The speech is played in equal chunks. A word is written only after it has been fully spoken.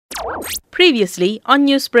Previously on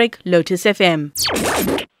Newsbreak, Lotus FM.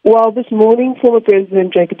 Well, this morning, former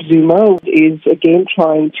President Jacob Zuma is again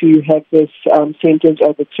trying to have this sentence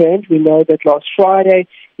overturned. We know that last Friday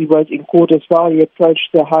he was in court as well. He approached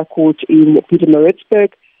the High Court in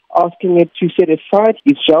Pietermaritzburg, asking it to set aside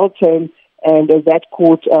his jail term, and that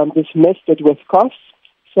court dismissed it with costs.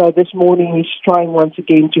 So this morning he's trying once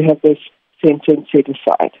again to have this sentence set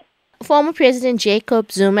aside. Former President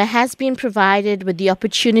Jacob Zuma has been provided with the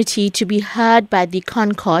opportunity to be heard by the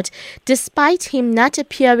ConCourt, despite him not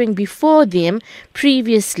appearing before them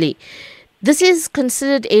previously. This is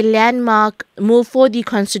considered a landmark move for the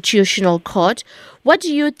Constitutional Court. What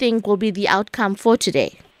do you think will be the outcome for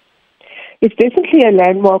today? It's definitely a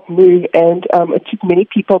landmark move, and it took many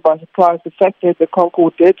people by surprise the fact that the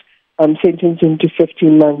ConCourt did sentence him to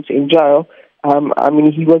 15 months in jail.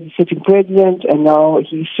 He was a sitting president, and now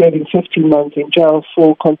he's serving 15 months in jail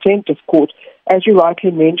for contempt of court. As you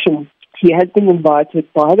rightly mentioned, he has been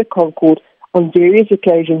invited by the ConCourt on various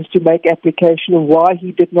occasions to make application of why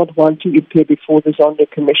he did not want to appear before the Zondo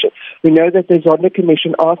Commission. We know that the Zondo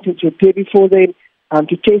Commission asked him to appear before them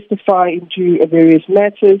to testify into various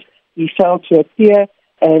matters. He failed to appear,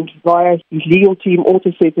 and via his legal team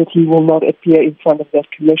also said that he will not appear in front of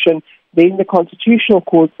that commission. Then the Constitutional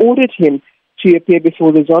Court ordered him to appear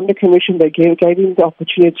before the Zondo Commission. They gave him the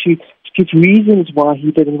opportunity to give reasons why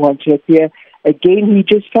he didn't want to appear. Again, he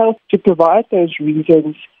just failed to provide those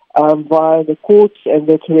reasons via the courts and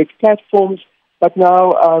the correct platforms. But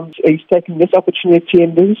now he's taken this opportunity,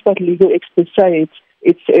 and this is what legal experts say.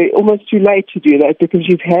 It's almost too late to do that because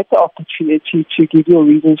you've had the opportunity to give your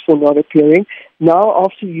reasons for not appearing. Now,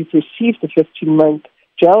 after you've received the 15-month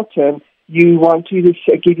jail term, you want to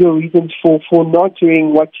give your reasons for not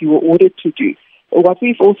doing what you were ordered to do. What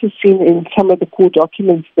we've also seen in some of the court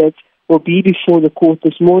documents that will be before the court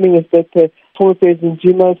this morning is that the former President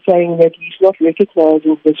Zuma is saying that he's not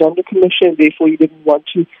recognizing the Zondo Commission, therefore he didn't want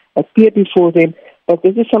to appear before them. But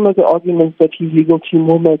this is some of the arguments that his legal team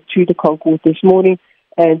will make to the ConCourt this morning.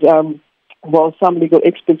 And while some legal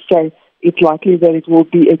experts say it's likely that it will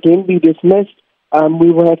be dismissed,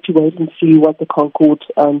 we will have to wait and see what the ConCourt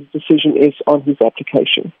decision is on his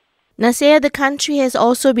application. Sya, the country has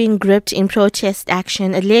also been gripped in protest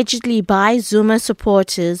action allegedly by Zuma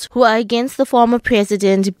supporters who are against the former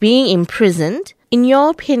president being imprisoned. In your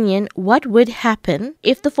opinion, what would happen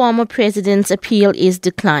if the former president's appeal is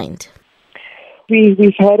declined?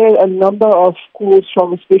 We've had a number of calls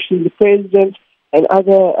from especially the president and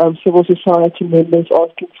other civil society members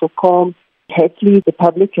asking for calm. Hopefully the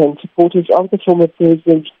public and supporters of the former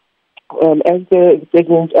president, as the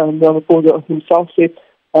President Ramaphosa himself said,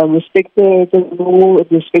 respect the law,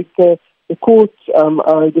 respect the court's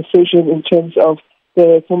decision in terms of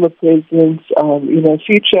the former president's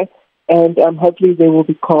future, and hopefully they will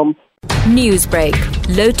be calm. Newsbreak,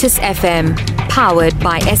 Lotus FM, powered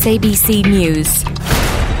by SABC News.